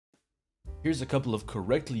Here's a couple of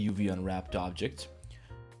correctly UV unwrapped objects,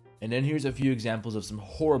 and then here's a few examples of some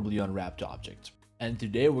horribly unwrapped objects. And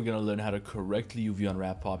today we're going to learn how to correctly UV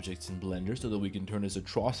unwrap objects in Blender so that we can turn this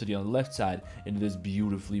atrocity on the left side into this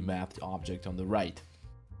beautifully mapped object on the right.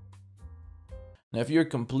 Now if you're a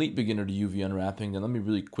complete beginner to UV unwrapping, then let me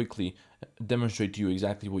really quickly demonstrate to you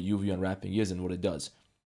exactly what UV unwrapping is and what it does.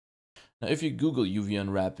 Now if you Google UV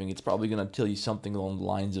unwrapping, it's probably going to tell you something along the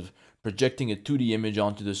lines of projecting a 2D image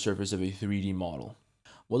onto the surface of a 3D model.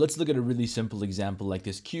 Well, let's look at a really simple example like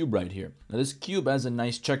this cube right here. Now this cube has a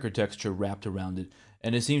nice checker texture wrapped around it,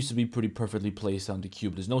 and it seems to be pretty perfectly placed on the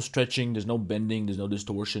cube. There's no stretching, there's no bending, there's no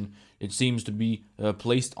distortion. It seems to be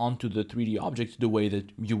placed onto the 3D object the way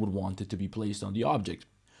that you would want it to be placed on the object.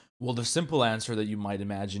 Well, the simple answer that you might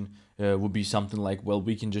imagine would be something like, well,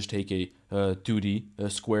 we can just take a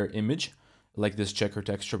 2D square image, like this checker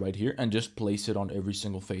texture right here, and just place it on every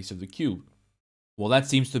single face of the cube. Well, that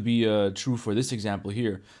seems to be true for this example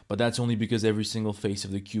here, but that's only because every single face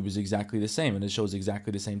of the cube is exactly the same and it shows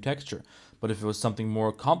exactly the same texture. But if it was something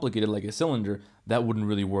more complicated like a cylinder, that wouldn't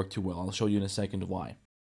really work too well. I'll show you in a second why.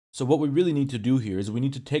 So what we really need to do here is we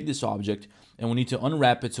need to take this object and we need to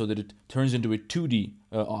unwrap it so that it turns into a 2D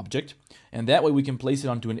object, and that way we can place it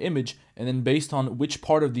onto an image, and then based on which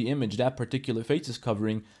part of the image that particular face is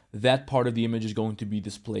covering, that part of the image is going to be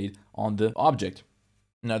displayed on the object.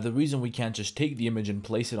 Now the reason we can't just take the image and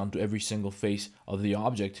place it onto every single face of the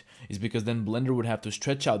object is because then Blender would have to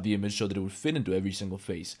stretch out the image so that it would fit into every single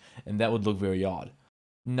face, and that would look very odd.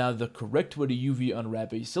 Now the correct way to UV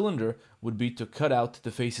unwrap a cylinder would be to cut out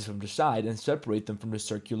the faces from the side and separate them from the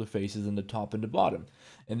circular faces in the top and the bottom.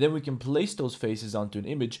 And then we can place those faces onto an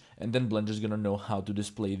image, and then Blender's gonna know how to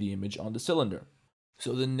display the image on the cylinder.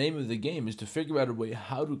 So the name of the game is to figure out a way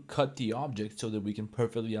how to cut the object so that we can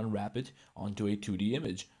perfectly unwrap it onto a 2D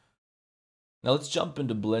image. Now let's jump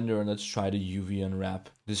into Blender and let's try to UV unwrap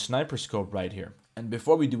this sniper scope right here. And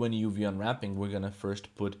before we do any UV unwrapping, we're going to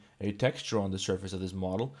first put a texture on the surface of this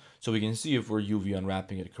model so we can see if we're UV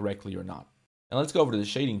unwrapping it correctly or not. Now let's go over to the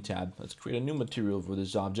shading tab. Let's create a new material for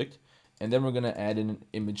this object, and then we're going to add in an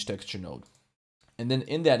image texture node. And then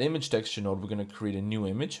in that image texture node, we're going to create a new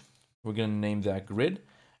image. We're going to name that grid,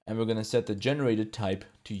 and we're going to set the generated type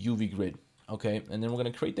to UV grid. Okay, and then we're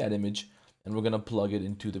going to create that image, and we're going to plug it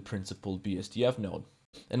into the principled BSDF node.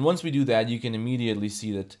 And once we do that, you can immediately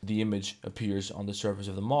see that the image appears on the surface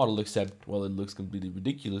of the model, except, well, it looks completely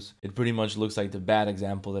ridiculous. It pretty much looks like the bad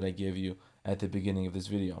example that I gave you at the beginning of this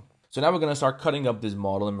video. So now we're going to start cutting up this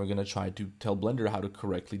model, and we're going to try to tell Blender how to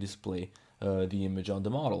correctly display the image on the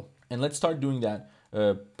model. And let's start doing that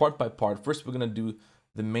part by part. First, we're going to do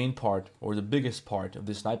the main part, or the biggest part of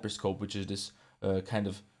the sniper scope, which is this kind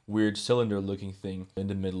of weird cylinder looking thing in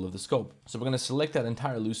the middle of the scope. So we're going to select that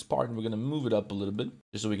entire loose part, and we're going to move it up a little bit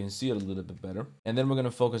just so we can see it a little bit better, and then we're going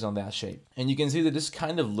to focus on that shape. And you can see that this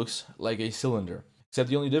kind of looks like a cylinder, except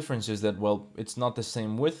the only difference is that, well, it's not the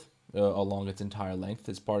same width along its entire length.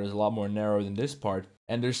 This part is a lot more narrow than this part,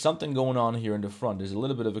 and there's something going on here in the front. There's a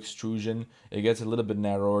little bit of extrusion. It gets a little bit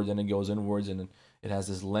narrower, then it goes inwards, and it has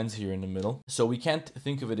this lens here in the middle. So we can't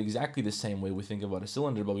think of it exactly the same way we think about a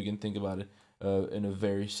cylinder, but we can think about it in a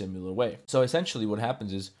very similar way. So essentially what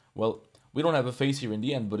happens is, well, we don't have a face here in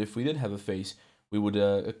the end, but if we did have a face, we would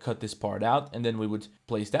cut this part out, and then we would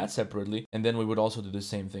place that separately, and then we would also do the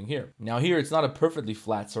same thing here. Now here it's not a perfectly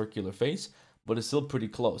flat circular face, but it's still pretty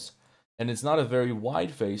close. And it's not a very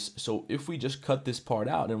wide face, so if we just cut this part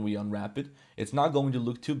out and we unwrap it, it's not going to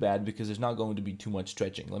look too bad because there's not going to be too much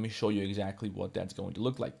stretching. Let me show you exactly what that's going to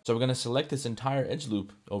look like. So we're going to select this entire edge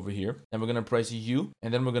loop over here, and we're going to press U,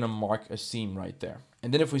 and then we're going to mark a seam right there.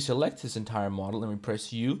 And then if we select this entire model and we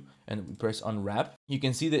press U and we press unwrap, you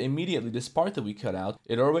can see that immediately this part that we cut out,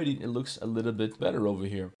 it looks a little bit better over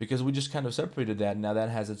here because we just kind of separated that. Now that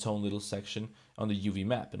has its own little section on the UV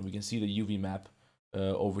map, and we can see the UV map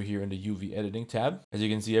over here in the UV editing tab. As you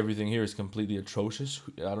can see, everything here is completely atrocious.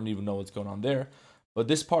 I don't even know what's going on there. But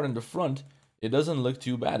this part in the front, it doesn't look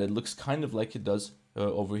too bad. It looks kind of like it does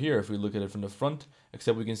over here if we look at it from the front,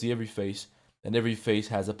 except we can see every face, and every face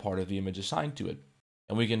has a part of the image assigned to it.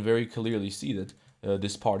 And we can very clearly see that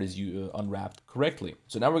this part is unwrapped correctly.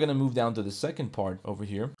 So now we're going to move down to the second part over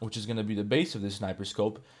here, which is going to be the base of this sniper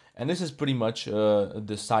scope. And this is pretty much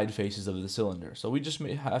the side faces of the cylinder. So we just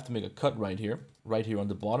have to make a cut right here on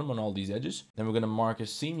the bottom on all these edges. Then we're going to mark a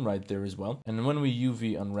seam right there as well. And when we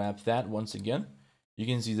UV unwrap that once again, you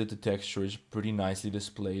can see that the texture is pretty nicely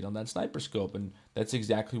displayed on that sniper scope. And that's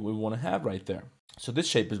exactly what we want to have right there. So this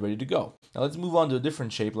shape is ready to go. Now let's move on to a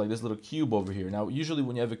different shape, like this little cube over here. Now usually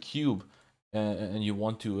when you have a cube and you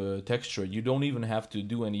want to texture it, you don't even have to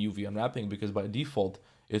do any UV unwrapping because by default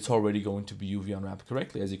it's already going to be UV unwrapped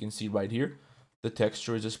correctly. As you can see right here, the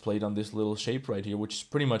texture is displayed on this little shape right here, which is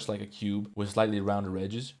pretty much like a cube with slightly rounder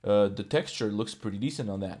edges. The texture looks pretty decent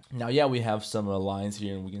on that. Now, yeah, we have some lines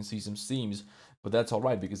here and we can see some seams, but that's all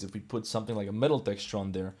right, because if we put something like a metal texture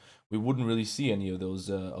on there, we wouldn't really see any of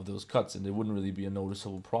those cuts, and it wouldn't really be a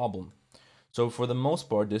noticeable problem. So for the most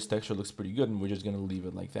part, this texture looks pretty good, and we're just gonna leave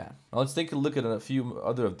it like that. Now let's take a look at a few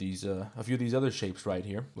of these other shapes right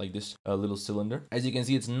here, like this little cylinder. As you can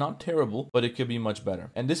see, it's not terrible, but it could be much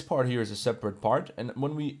better. And this part here is a separate part, and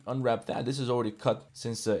when we unwrap that, this is already cut.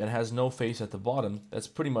 Since it has no face at the bottom, that's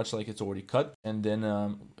pretty much like it's already cut. And then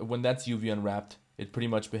when that's UV unwrapped, it pretty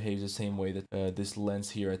much behaves the same way that this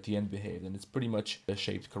lens here at the end behaved, and it's pretty much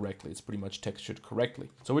shaped correctly. It's pretty much textured correctly.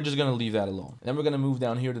 So we're just going to leave that alone. And then we're going to move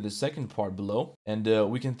down here to the second part below, and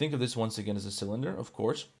we can think of this once again as a cylinder, of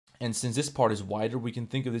course. And since this part is wider, we can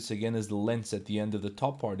think of this again as the lens at the end of the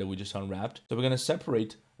top part that we just unwrapped. So we're going to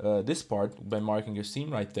separate this part by marking a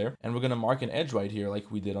seam right there, and we're going to mark an edge right here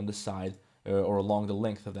like we did on the side or along the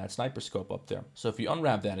length of that sniper scope up there. So if you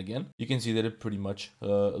unwrap that again, you can see that it pretty much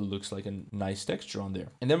looks like a nice texture on there.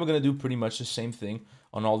 And then we're going to do pretty much the same thing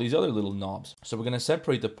on all these other little knobs. So we're going to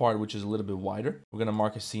separate the part which is a little bit wider. We're going to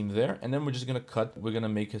mark a seam there, and then we're just going to cut. We're going to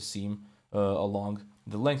make a seam along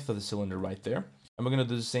the length of the cylinder right there. And we're going to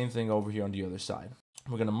do the same thing over here on the other side.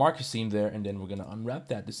 We're going to mark a seam there, and then we're going to unwrap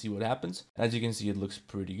that to see what happens. As you can see, it looks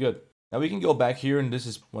pretty good. Now we can go back here, and this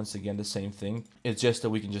is once again the same thing. It's just that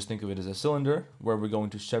we can just think of it as a cylinder where we're going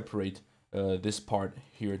to separate this part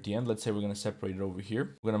here at the end. Let's say we're going to separate it over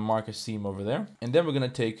here. We're going to mark a seam over there, and then we're going to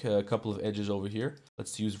take a couple of edges over here.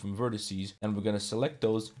 Let's use from vertices, and we're going to select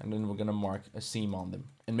those, and then we're going to mark a seam on them.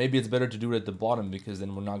 And maybe it's better to do it at the bottom, because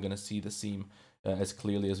then we're not going to see the seam as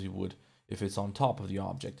clearly as we would if it's on top of the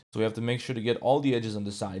object. So we have to make sure to get all the edges on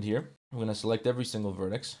the side here. We're going to select every single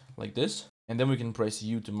vertex like this. And then we can press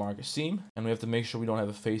U to mark a seam, and we have to make sure we don't have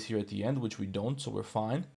a face here at the end, which we don't, so we're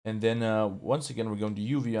fine. And then once again, we're going to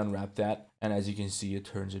UV unwrap that, and as you can see, it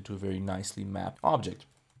turns into a very nicely mapped object.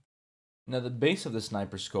 Now the base of the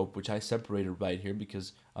sniper scope, which I separated right here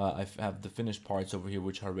because I have the finished parts over here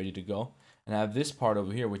which are ready to go, and I have this part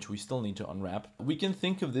over here which we still need to unwrap. We can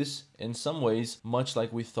think of this in some ways much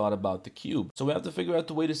like we thought about the cube. So we have to figure out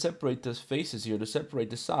the way to separate the faces here, to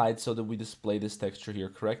separate the sides so that we display this texture here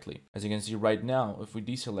correctly. As you can see right now, if we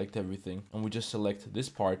deselect everything and we just select this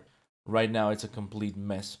part, right now it's a complete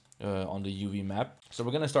mess on the UV map. So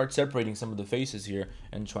we're going to start separating some of the faces here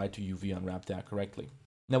and try to UV unwrap that correctly.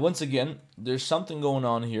 Now, once again, there's something going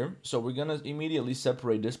on here, so we're going to immediately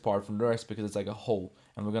separate this part from the rest because it's like a hole,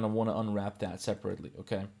 and we're going to want to unwrap that separately,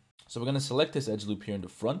 okay? So we're going to select this edge loop here in the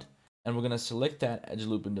front, and we're going to select that edge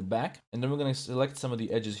loop in the back, and then we're going to select some of the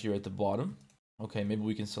edges here at the bottom. Okay, maybe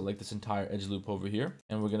we can select this entire edge loop over here,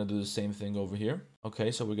 and we're going to do the same thing over here.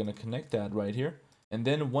 Okay, so we're going to connect that right here. And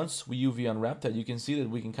then once we UV unwrap that, you can see that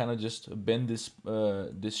we can kind of just bend this,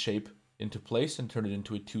 this shape into place and turn it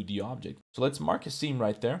into a 2D object. So let's mark a seam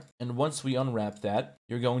right there. And once we unwrap that,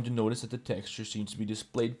 you're going to notice that the texture seems to be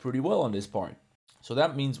displayed pretty well on this part. So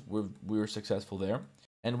that means we're successful there.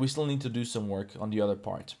 And we still need to do some work on the other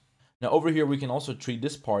part. Now over here, we can also treat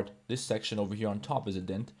this part, this section over here on top as a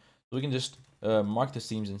dent. So we can just mark the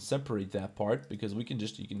seams and separate that part, because we can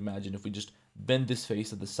just, you can imagine if we just bend this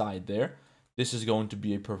face at the side there, this is going to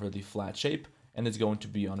be a perfectly flat shape and it's going to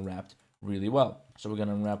be unwrapped really well. So we're going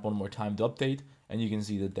to unwrap one more time to update, and you can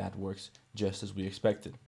see that that works just as we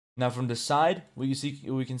expected. Now from the side, we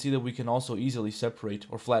can see that we can also easily separate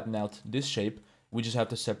or flatten out this shape. We just have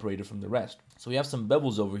to separate it from the rest. So we have some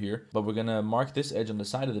bevels over here, but we're going to mark this edge on the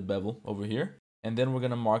side of the bevel over here, and then we're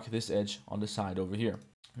going to mark this edge on the side over here.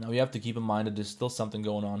 Now we have to keep in mind that there's still something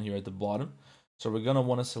going on here at the bottom. So we're going to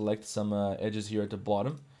want to select some edges here at the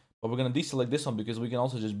bottom. But we're going to deselect this one because we can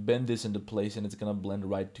also just bend this into place and it's going to blend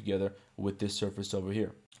right together with this surface over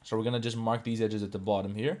here. So we're going to just mark these edges at the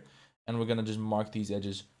bottom here, and we're going to just mark these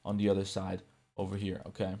edges on the other side over here,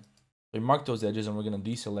 okay? We mark those edges and we're going to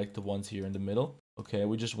deselect the ones here in the middle. Okay,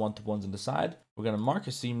 we just want the ones on the side. We're going to mark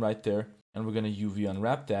a seam right there, and we're going to UV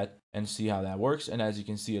unwrap that and see how that works. And as you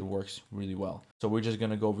can see, it works really well. So we're just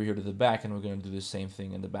going to go over here to the back, and we're going to do the same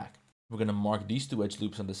thing in the back. We're going to mark these two edge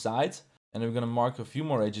loops on the sides. And we're going to mark a few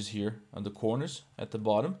more edges here on the corners at the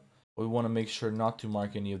bottom. But we want to make sure not to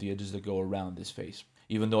mark any of the edges that go around this face,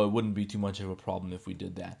 even though it wouldn't be too much of a problem if we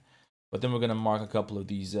did that. But then we're going to mark a couple of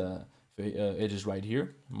these edges right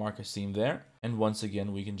here, mark a seam there, and once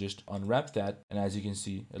again we can just unwrap that, and as you can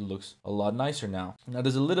see, it looks a lot nicer now. Now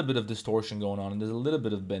there's a little bit of distortion going on, and there's a little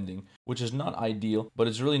bit of bending, which is not ideal, but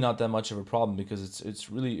it's really not that much of a problem because it's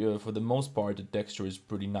really for the most part the texture is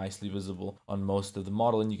pretty nicely visible on most of the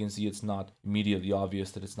model, and you can see it's not immediately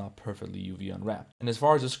obvious that it's not perfectly UV unwrapped. And as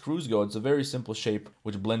far as the screws go, it's a very simple shape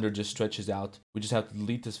which Blender just stretches out. We just have to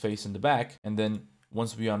delete this face in the back, and then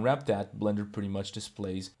once we unwrap that, Blender pretty much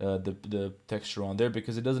displays the texture on there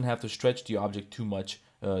because it doesn't have to stretch the object too much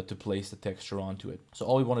to place the texture onto it. So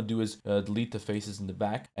all we want to do is delete the faces in the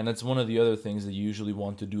back, and that's one of the other things that you usually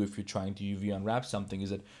want to do if you're trying to UV unwrap something,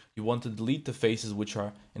 is that you want to delete the faces which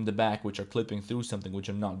are in the back, which are clipping through something, which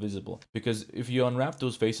are not visible. Because if you unwrap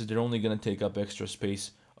those faces, they're only going to take up extra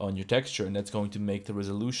space on your texture, and that's going to make the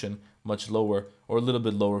resolution much lower, or a little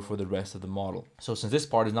bit lower for the rest of the model. So since this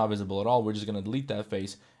part is not visible at all, we're just going to delete that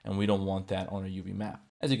face, and we don't want that on our UV map.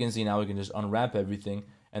 As you can see now, we can just unwrap everything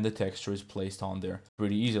and the texture is placed on there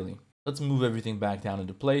pretty easily. Let's move everything back down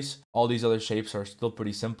into place. All these other shapes are still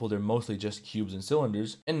pretty simple. They're mostly just cubes and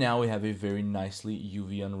cylinders, and now we have a very nicely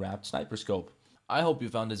UV unwrapped sniper scope. I hope you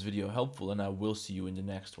found this video helpful, and I will see you in the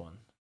next one.